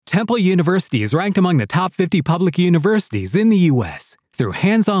Temple University is ranked among the top 50 public universities in the U.S. Through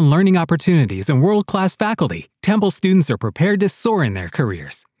hands-on learning opportunities and world-class faculty, Temple students are prepared to soar in their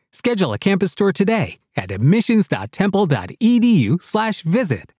careers. Schedule a campus tour today at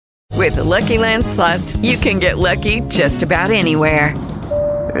admissions.temple.edu/visit. With the Lucky Land Slots, you can get lucky just about anywhere.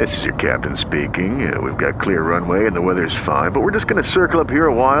 This is your captain speaking. We've got clear runway and the weather's fine, but we're just going to circle up here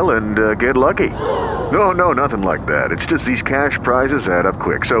a while and get lucky. No, nothing like that. It's just these cash prizes add up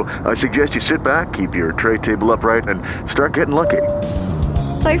quick. So I suggest you sit back, keep your tray table upright, and start getting lucky.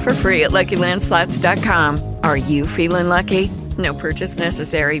 Play for free at LuckyLandSlots.com. Are you feeling lucky? No purchase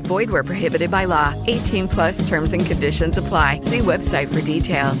necessary. Void where prohibited by law. 18+ terms and conditions apply. See website for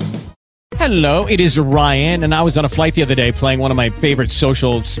details. Hello, it is Ryan, and I was on a flight the other day playing one of my favorite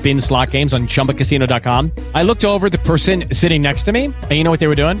social spin slot games on ChumbaCasino.com. I looked over at the person sitting next to me, and you know what they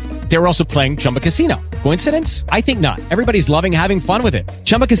were doing? They were also playing Chumba Casino. Coincidence? I think not. Everybody's loving having fun with it.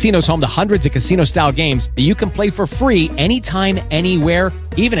 Chumba Casino is home to hundreds of casino-style games that you can play for free anytime, anywhere,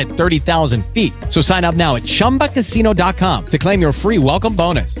 even at 30,000 feet. So sign up now at ChumbaCasino.com to claim your free welcome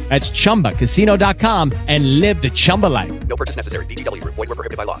bonus. That's ChumbaCasino.com and live the Chumba life. No purchase necessary. VGW. Void where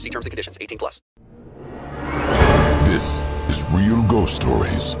prohibited by law. See terms and conditions. 18+. This is Real Ghost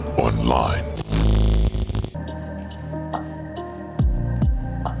Stories Online.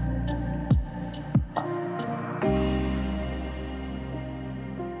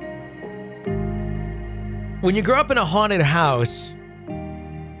 When you grow up in a haunted house,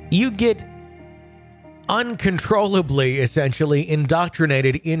 you get uncontrollably, essentially,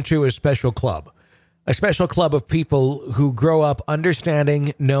 indoctrinated into a special club of people who grow up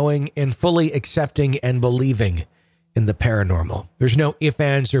understanding, knowing, and fully accepting and believing in the paranormal. There's no ifs,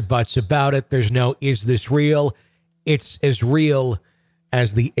 ands, or buts about it. There's no, is this real? It's as real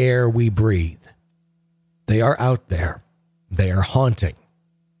as the air we breathe. They are out there. They are haunting.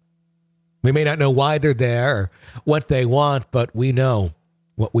 We may not know why they're there or what they want, but we know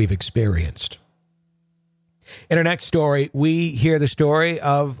what we've experienced. In our next story, we hear the story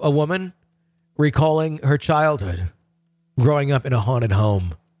of a woman recalling her childhood, growing up in a haunted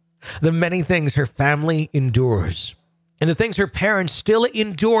home, the many things her family endures, and the things her parents still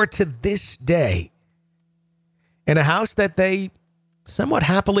endure to this day, in a house that they somewhat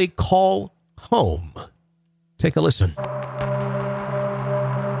happily call home. Take a listen.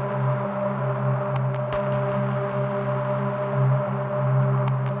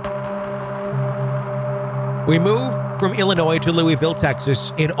 We moved from Illinois to Louisville,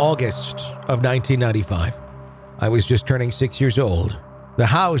 Texas in August of 1995. I was just turning 6 years old. The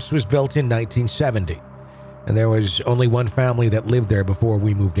house was built in 1970, and there was only one family that lived there before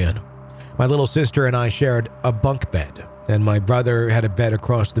we moved in. My little sister and I shared a bunk bed, and my brother had a bed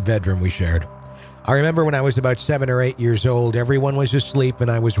across the bedroom we shared. I remember when I was about 7 or 8 years old, everyone was asleep, and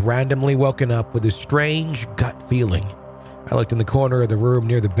I was randomly woken up with a strange gut feeling. I looked in the corner of the room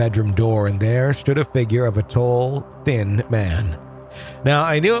near the bedroom door, and there stood a figure of a tall, thin man. Now,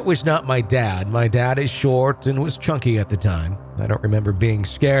 I knew it was not my dad. My dad is short and was chunky at the time. I don't remember being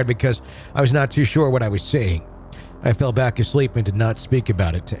scared because I was not too sure what I was seeing. I fell back asleep and did not speak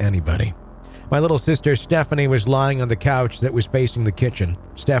about it to anybody. My little sister, Stephanie, was lying on the couch that was facing the kitchen.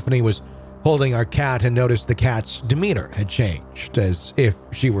 Stephanie was holding our cat and noticed the cat's demeanor had changed, as if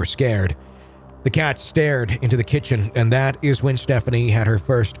she were scared. The cat stared into the kitchen, and that is when Stephanie had her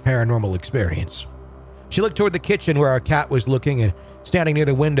first paranormal experience. She looked toward the kitchen where our cat was looking, and standing near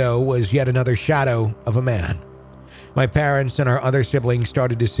the window was yet another shadow of a man. My parents and our other siblings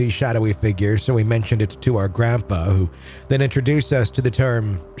started to see shadowy figures, so we mentioned it to our grandpa, who then introduced us to the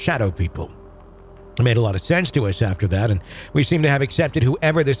term shadow people. It made a lot of sense to us after that, and we seemed to have accepted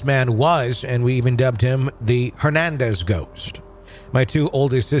whoever this man was, and we even dubbed him the Hernandez Ghost. My two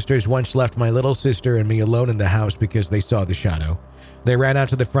older sisters once left my little sister and me alone in the house because they saw the shadow. They ran out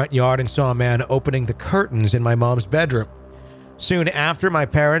to the front yard and saw a man opening the curtains in my mom's bedroom. Soon after, my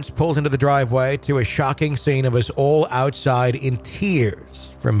parents pulled into the driveway to a shocking scene of us all outside in tears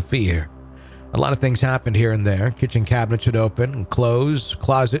from fear. A lot of things happened here and there. Kitchen cabinets would open and close,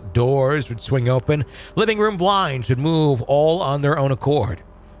 closet doors would swing open, living room blinds would move all on their own accord.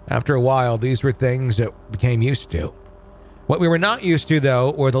 After a while, these were things that we became used to. What we were not used to,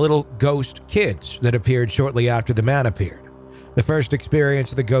 though, were the little ghost kids that appeared shortly after the man appeared. The first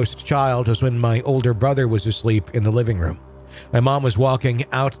experience of the ghost child was when my older brother was asleep in the living room. My mom was walking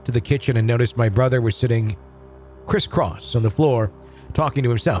out to the kitchen and noticed my brother was sitting crisscross on the floor, talking to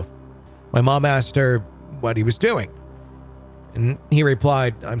himself. My mom asked her what he was doing, and he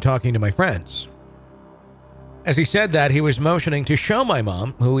replied, "I'm talking to my friends." As he said that, he was motioning to show my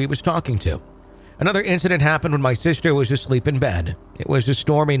mom who he was talking to. Another incident happened when my sister was asleep in bed. It was a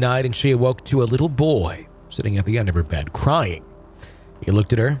stormy night and she awoke to a little boy sitting at the end of her bed crying. He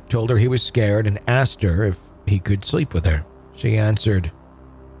looked at her, told her he was scared, and asked her if he could sleep with her. She answered,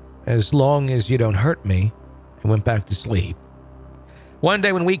 "As long as you don't hurt me," and went back to sleep. One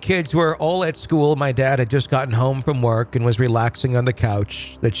day when we kids were all at school, my dad had just gotten home from work and was relaxing on the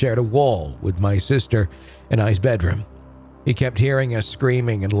couch that shared a wall with my sister and I's bedroom. He kept hearing us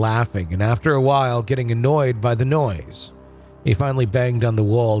screaming and laughing, and after a while getting annoyed by the noise. He finally banged on the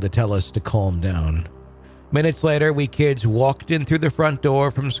wall to tell us to calm down. Minutes later, we kids walked in through the front door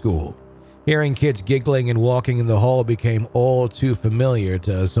from school. Hearing kids giggling and walking in the hall became all too familiar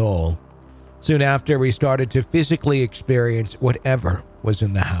to us all. Soon after, we started to physically experience whatever was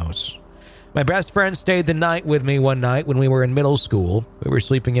in the house. My best friend stayed the night with me one night when we were in middle school. We were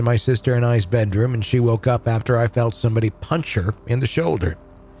sleeping in my sister and I's bedroom, and she woke up after I felt somebody punch her in the shoulder.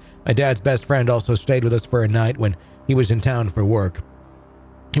 My dad's best friend also stayed with us for a night when he was in town for work.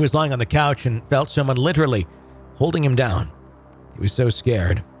 He was lying on the couch and felt someone literally holding him down. He was so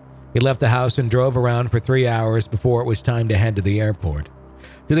scared. He left the house and drove around for 3 hours before it was time to head to the airport.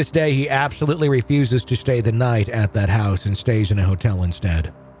 To this day, he absolutely refuses to stay the night at that house and stays in a hotel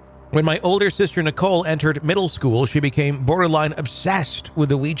instead. When my older sister Nicole entered middle school, she became borderline obsessed with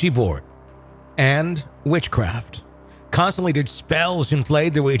the Ouija board and witchcraft. Constantly did spells and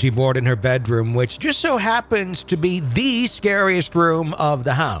played the Ouija board in her bedroom, which just so happens to be the scariest room of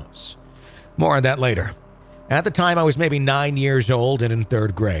the house. More on that later. At the time, I was maybe 9 years old and in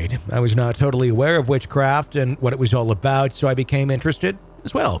 3rd grade. I was not totally aware of witchcraft and what it was all about, so I became interested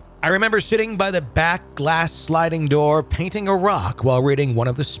as well. I remember sitting by the back glass sliding door, painting a rock while reading one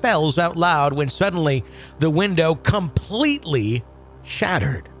of the spells out loud when suddenly the window completely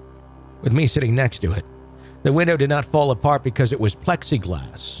shattered, with me sitting next to it. The window did not fall apart because it was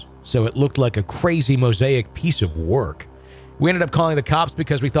plexiglass, so it looked like a crazy mosaic piece of work. We ended up calling the cops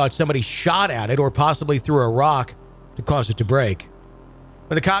because we thought somebody shot at it or possibly threw a rock to cause it to break.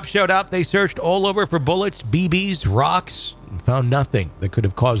 When the cops showed up, they searched all over for bullets, BBs, rocks, and found nothing that could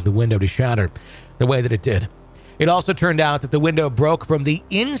have caused the window to shatter the way that it did. It also turned out that the window broke from the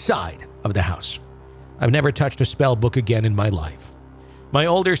inside of the house. I've never touched a spell book again in my life. My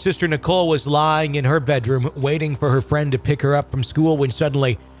older sister Nicole was lying in her bedroom waiting for her friend to pick her up from school when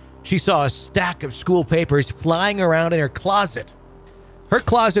suddenly she saw a stack of school papers flying around in her closet. Her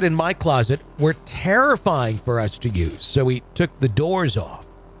closet and my closet were terrifying for us to use, so we took the doors off.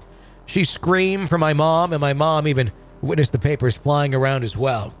 She screamed for my mom, and my mom even witnessed the papers flying around as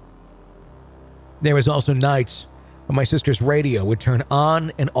well. There was also nights when my sister's radio would turn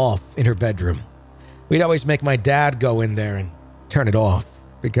on and off in her bedroom. We'd always make my dad go in there and turn it off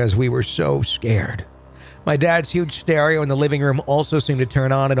because we were so scared. My dad's huge stereo in the living room also seemed to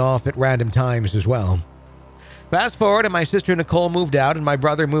turn on and off at random times as well. Fast forward, and my sister Nicole moved out and my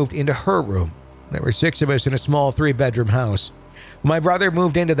brother moved into her room. There were 6 of us in a small 3-bedroom house. When my brother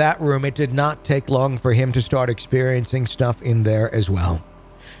moved into that room, it did not take long for him to start experiencing stuff in there as well.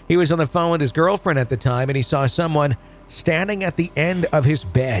 He was on the phone with his girlfriend at the time, and he saw someone standing at the end of his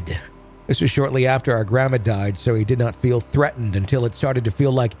bed. This was shortly after our grandma died, so he did not feel threatened until it started to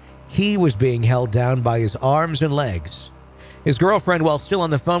feel like he was being held down by his arms and legs. His girlfriend, while still on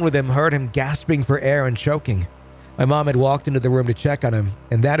the phone with him, heard him gasping for air and choking. My mom had walked into the room to check on him,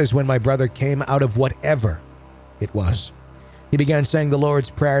 and that is when my brother came out of whatever it was. He began saying the Lord's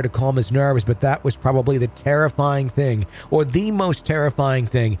Prayer to calm his nerves, but that was probably the terrifying thing, or the most terrifying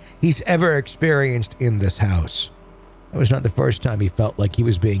thing he's ever experienced in this house. That was not the first time he felt like he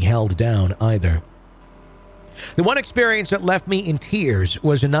was being held down either. The one experience that left me in tears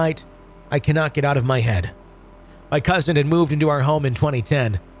was a night I cannot get out of my head. My cousin had moved into our home in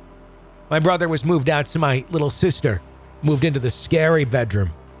 2010. My brother was moved out, so my little sister moved into the scary bedroom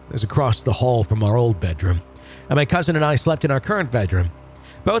that was across the hall from our old bedroom. And my cousin and I slept in our current bedroom.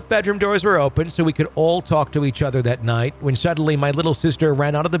 Both bedroom doors were open so we could all talk to each other that night when suddenly my little sister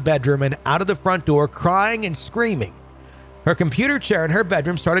ran out of the bedroom and out of the front door crying and screaming. Her computer chair in her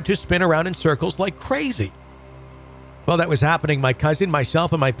bedroom started to spin around in circles like crazy. While that was happening, my cousin,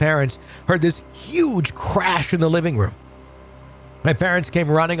 myself, and my parents heard this huge crash in the living room. My parents came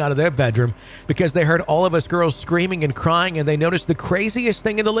running out of their bedroom because they heard all of us girls screaming and crying, and they noticed the craziest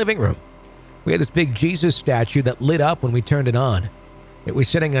thing in the living room. We had this big Jesus statue that lit up when we turned it on. It was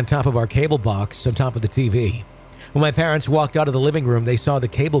sitting on top of our cable box on top of the TV. When my parents walked out of the living room, they saw the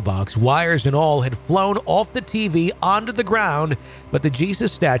cable box, wires and all, had flown off the TV onto the ground, but the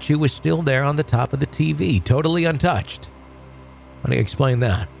Jesus statue was still there on the top of the TV, totally untouched. How do you explain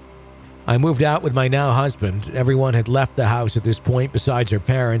that? I moved out with my now husband. Everyone had left the house at this point besides her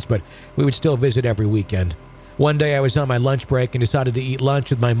parents, but we would still visit every weekend. One day I was on my lunch break and decided to eat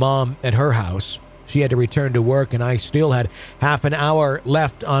lunch with my mom at her house. She had to return to work and I still had half an hour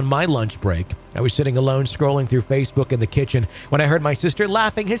left on my lunch break. I was sitting alone scrolling through Facebook in the kitchen when I heard my sister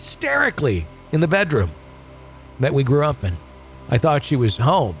laughing hysterically in the bedroom that we grew up in. I thought she was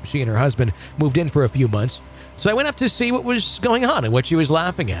home. She and her husband moved in for a few months, so I went up to see what was going on and what she was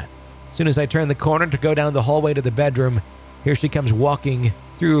laughing at. As soon as I turned the corner to go down the hallway to the bedroom, here she comes walking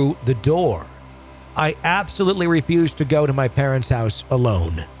through the door. I absolutely refused to go to my parents' house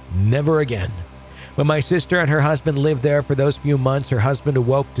alone. Never again. When my sister and her husband lived there for those few months, her husband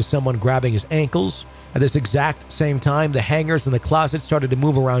awoke to someone grabbing his ankles. At this exact same time, the hangers in the closet started to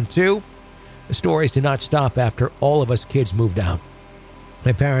move around too. The stories did not stop after all of us kids moved out.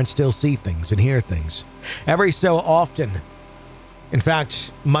 My parents still see things and hear things. Every so often, in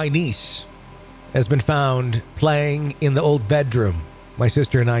fact, my niece has been found playing in the old bedroom my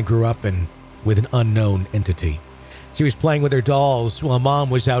sister and I grew up in with an unknown entity. She was playing with her dolls while Mom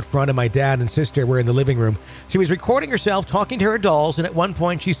was out front and my dad and sister were in the living room. She was recording herself talking to her dolls, and at one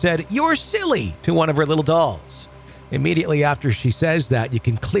point she said, "You're silly," to one of her little dolls. Immediately after she says that, you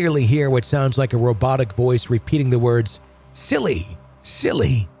can clearly hear what sounds like a robotic voice repeating the words, "Silly,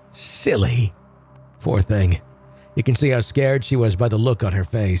 silly, silly." Poor thing. You can see how scared she was by the look on her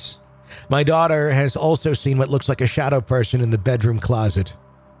face. My daughter has also seen what looks like a shadow person in the bedroom closet.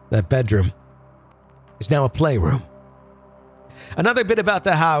 That bedroom is now a playroom. Another bit about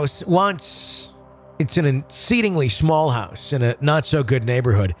the house. Once, it's an exceedingly small house in a not-so-good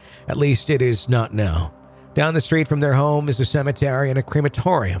neighborhood. At least it is not now. Down the street from their home is a cemetery and a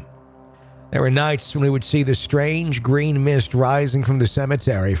crematorium. There were nights when we would see the strange green mist rising from the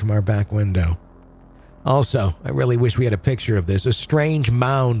cemetery from our back window. Also, I really wish we had a picture of this. A strange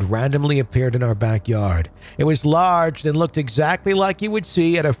mound randomly appeared in our backyard. It was large and looked exactly like you would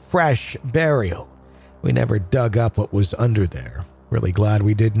see at a fresh burial. We never dug up what was under there. Really glad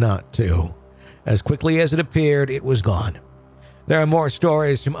we did not, too. As quickly as it appeared, it was gone. There are more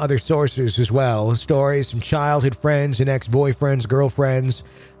stories from other sources as well. Stories from childhood friends and ex-boyfriends, girlfriends.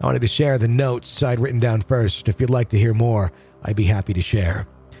 I wanted to share the notes I'd written down first. If you'd like to hear more, I'd be happy to share.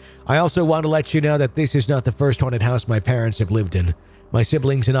 I also want to let you know that this is not the first haunted house my parents have lived in. My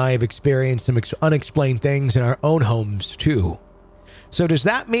siblings and I have experienced some unexplained things in our own homes, too. So does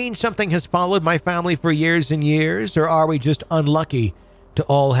that mean something has followed my family for years and years, or are we just unlucky to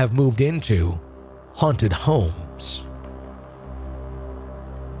all have moved into haunted homes?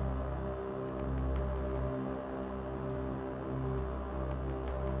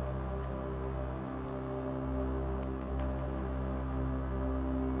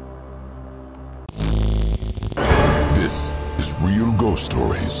 This is Real Ghost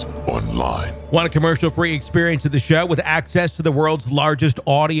Stories Online. Want a commercial-free experience of the show with access to the world's largest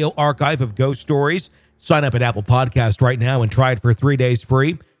audio archive of ghost stories? Sign up at Apple Podcast right now and try it for 3 days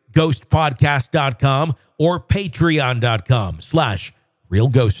free. Ghostpodcast.com or patreon.com/Real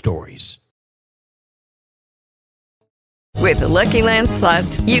Ghost Stories. With the Lucky Land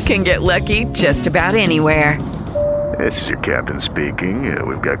Slots, you can get lucky just about anywhere. This is your captain speaking.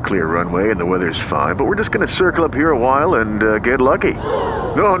 We've got clear runway and the weather's fine, but we're just going to circle up here a while and get lucky.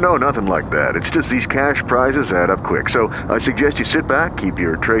 No, nothing like that. It's just these cash prizes add up quick. So I suggest you sit back, keep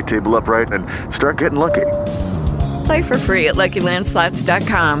your tray table upright, and start getting lucky. Play for free at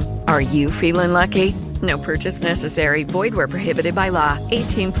LuckyLandSlots.com. Are you feeling lucky? No purchase necessary. Void where prohibited by law.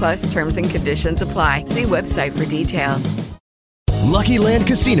 18+ terms and conditions apply. See website for details. Lucky Land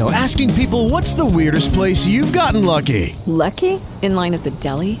Casino, asking people, what's the weirdest place you've gotten lucky? Lucky? In line at the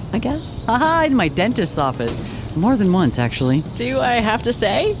deli, I guess? Aha, in my dentist's office. More than once, actually. Do I have to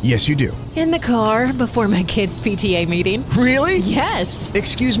say? Yes, you do. In the car before my kids' PTA meeting. Really? Yes.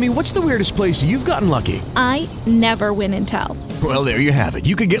 Excuse me, what's the weirdest place you've gotten lucky? I never win and tell. Well, there you have it.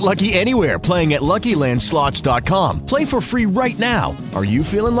 You can get lucky anywhere, playing at LuckyLandSlots.com. Play for free right now. Are you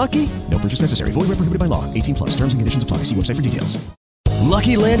feeling lucky? No purchase necessary. Void where prohibited by law. 18+. Terms and conditions apply. See website for details.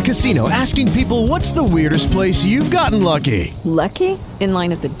 Lucky Land Casino, asking people, what's the weirdest place you've gotten lucky? Lucky? In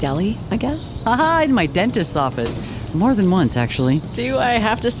line at the deli, I guess? Aha, in my dentist's office. More than once, actually. Do I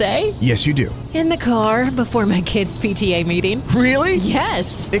have to say? Yes, you do. In the car before my kids' PTA meeting. Really?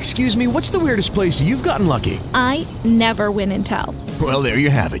 Yes. Excuse me, what's the weirdest place you've gotten lucky? I never win and tell. Well, there you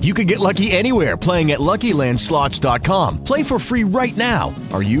have it. You can get lucky anywhere, playing at LuckyLandSlots.com. Play for free right now.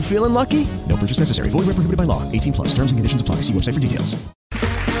 Are you feeling lucky? No purchase necessary. Void where prohibited by law. 18+. Terms and conditions apply. See website for details.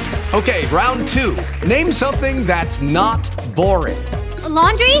 Okay, round two. Name something that's not boring. A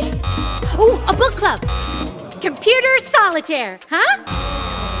laundry? Ooh, a book club. Computer solitaire, huh?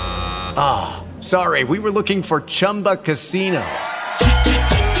 Sorry, we were looking for Chumba Casino.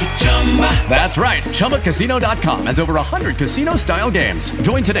 That's right. ChumbaCasino.com has over 100 casino-style games.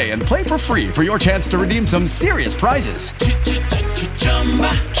 Join today and play for free for your chance to redeem some serious prizes.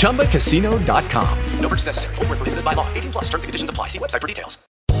 ChumbaCasino.com. No purchase necessary. Void where prohibited by law. 18 plus. Terms and conditions apply. See website for details.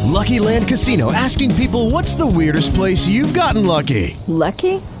 Lucky Land Casino, asking people, what's the weirdest place you've gotten lucky?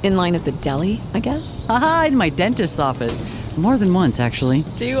 Lucky? In line at the deli, I guess? Aha, in my dentist's office. More than once, actually.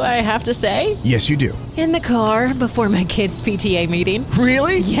 Do I have to say? Yes, you do. In the car before my kids' PTA meeting.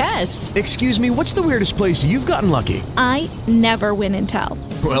 Really? Yes. Excuse me, what's the weirdest place you've gotten lucky? I never win and tell.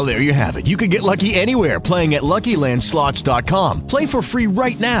 Well, there you have it. You can get lucky anywhere, playing at LuckyLandSlots.com. Play for free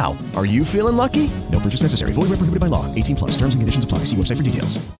right now. Are you feeling lucky? No purchase necessary. Void where prohibited by law. 18 plus. Terms and conditions apply. See website for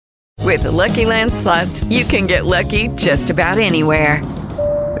details. With the Lucky Land Slots, you can get lucky just about anywhere.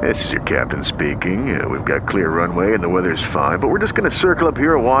 This is your captain speaking. We've got clear runway and the weather's fine, but we're just going to circle up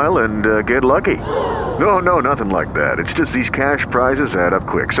here a while and get lucky. No, nothing like that. It's just these cash prizes add up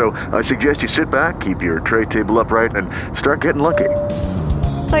quick. So I suggest you sit back, keep your tray table upright, and start getting lucky.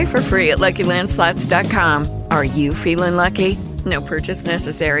 Play for free at LuckyLandSlots.com. Are you feeling lucky? No purchase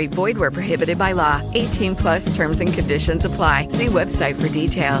necessary. Void where prohibited by law. 18 plus terms and conditions apply. See website for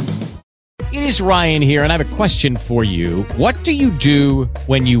details. It is Ryan here, and I have a question for you. What do you do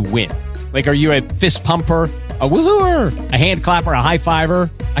when you win? Like, are you a fist pumper, a woohooer, a hand clapper, a high fiver?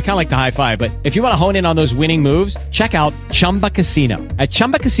 I kind of like the high five, but if you want to hone in on those winning moves, check out Chumba Casino. At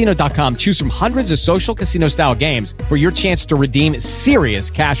ChumbaCasino.com, choose from hundreds of social casino-style games for your chance to redeem serious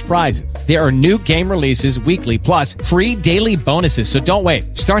cash prizes. There are new game releases weekly, plus free daily bonuses. So don't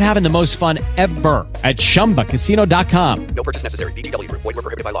wait. Start having the most fun ever at ChumbaCasino.com. No purchase necessary. VGW. Void where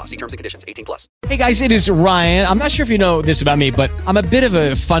prohibited by law. See terms and conditions. 18 plus. Hey guys, it is Ryan. I'm not sure if you know this about me, but I'm a bit of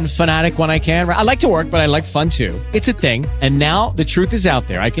a fun fanatic when I can. I like to work, but I like fun too. It's a thing. And now the truth is out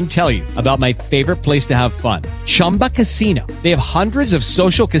there. I can tell you about my favorite place to have fun. Chumba Casino. They have hundreds of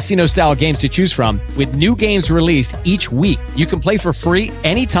social casino style games to choose from with new games released each week. You can play for free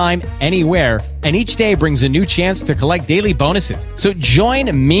anytime, anywhere. And each day brings a new chance to collect daily bonuses. So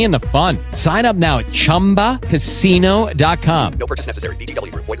join me in the fun. Sign up now at ChumbaCasino.com. No purchase necessary.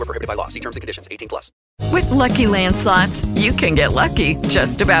 VGW. Void where prohibited by law. See terms and conditions. 18 plus. With Lucky Land Slots, you can get lucky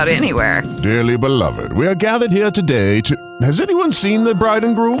just about anywhere. Dearly beloved, we are gathered here today to... Has anyone seen the bride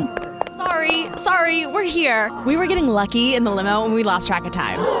and groom? Sorry, we're here. We were getting lucky in the limo and we lost track of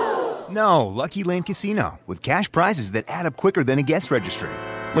time. No, Lucky Land Casino, with cash prizes that add up quicker than a guest registry.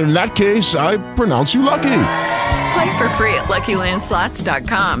 In that case, I pronounce you lucky. Play for free at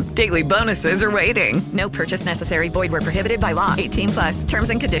LuckyLandSlots.com. Daily bonuses are waiting. No purchase necessary. Void where prohibited by law. 18 plus. Terms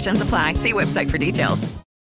and conditions apply. See website for details.